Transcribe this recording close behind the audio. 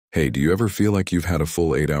Hey, do you ever feel like you've had a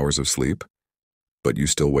full 8 hours of sleep, but you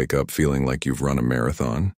still wake up feeling like you've run a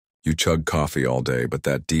marathon? You chug coffee all day, but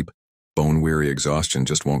that deep, bone-weary exhaustion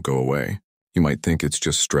just won't go away. You might think it's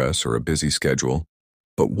just stress or a busy schedule,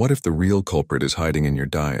 but what if the real culprit is hiding in your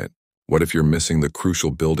diet? What if you're missing the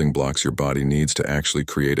crucial building blocks your body needs to actually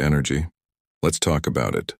create energy? Let's talk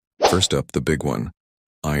about it. First up, the big one,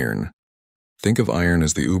 iron. Think of iron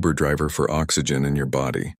as the Uber driver for oxygen in your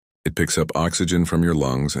body. It picks up oxygen from your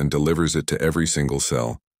lungs and delivers it to every single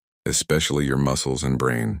cell, especially your muscles and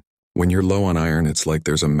brain. When you're low on iron, it's like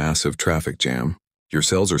there's a massive traffic jam. Your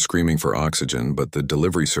cells are screaming for oxygen, but the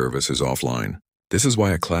delivery service is offline. This is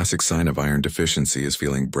why a classic sign of iron deficiency is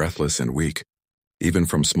feeling breathless and weak, even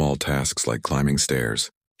from small tasks like climbing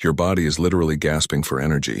stairs. Your body is literally gasping for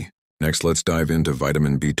energy. Next, let's dive into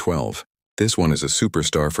vitamin B12. This one is a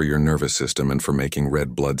superstar for your nervous system and for making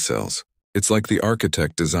red blood cells. It's like the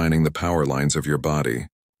architect designing the power lines of your body.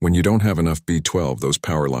 When you don't have enough B12, those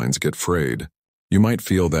power lines get frayed. You might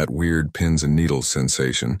feel that weird pins and needles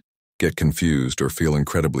sensation, get confused, or feel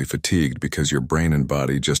incredibly fatigued because your brain and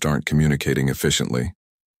body just aren't communicating efficiently.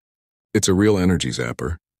 It's a real energy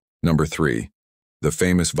zapper. Number 3. The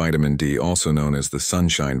famous vitamin D, also known as the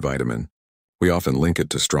sunshine vitamin. We often link it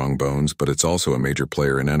to strong bones, but it's also a major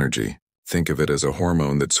player in energy. Think of it as a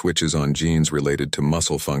hormone that switches on genes related to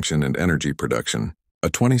muscle function and energy production. A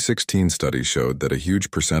 2016 study showed that a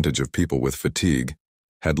huge percentage of people with fatigue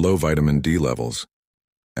had low vitamin D levels,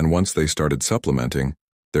 and once they started supplementing,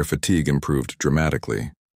 their fatigue improved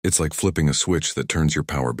dramatically. It's like flipping a switch that turns your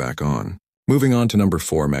power back on. Moving on to number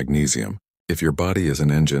 4, magnesium. If your body is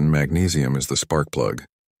an engine, magnesium is the spark plug.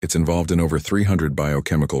 It's involved in over 300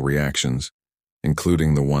 biochemical reactions,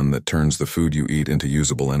 including the one that turns the food you eat into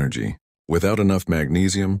usable energy. Without enough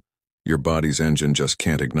magnesium, your body's engine just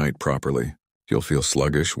can't ignite properly. You'll feel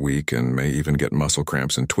sluggish, weak, and may even get muscle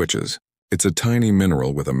cramps and twitches. It's a tiny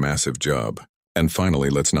mineral with a massive job. And finally,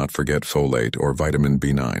 let's not forget folate, or vitamin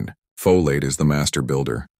B9. Folate is the master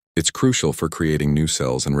builder. It's crucial for creating new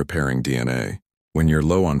cells and repairing DNA. When you're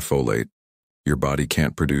low on folate, your body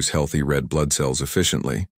can't produce healthy red blood cells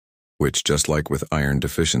efficiently, which, just like with iron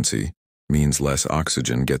deficiency, means less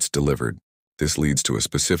oxygen gets delivered. This leads to a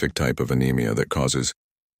specific type of anemia that causes,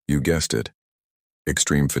 you guessed it,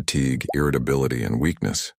 extreme fatigue, irritability, and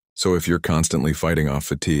weakness. So if you're constantly fighting off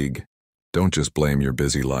fatigue, don't just blame your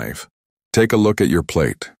busy life. Take a look at your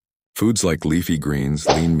plate. Foods like leafy greens,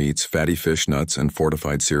 lean meats, fatty fish, nuts, and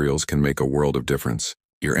fortified cereals can make a world of difference.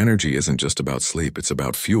 Your energy isn't just about sleep, it's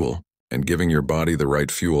about fuel, and giving your body the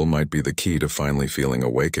right fuel might be the key to finally feeling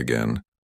awake again.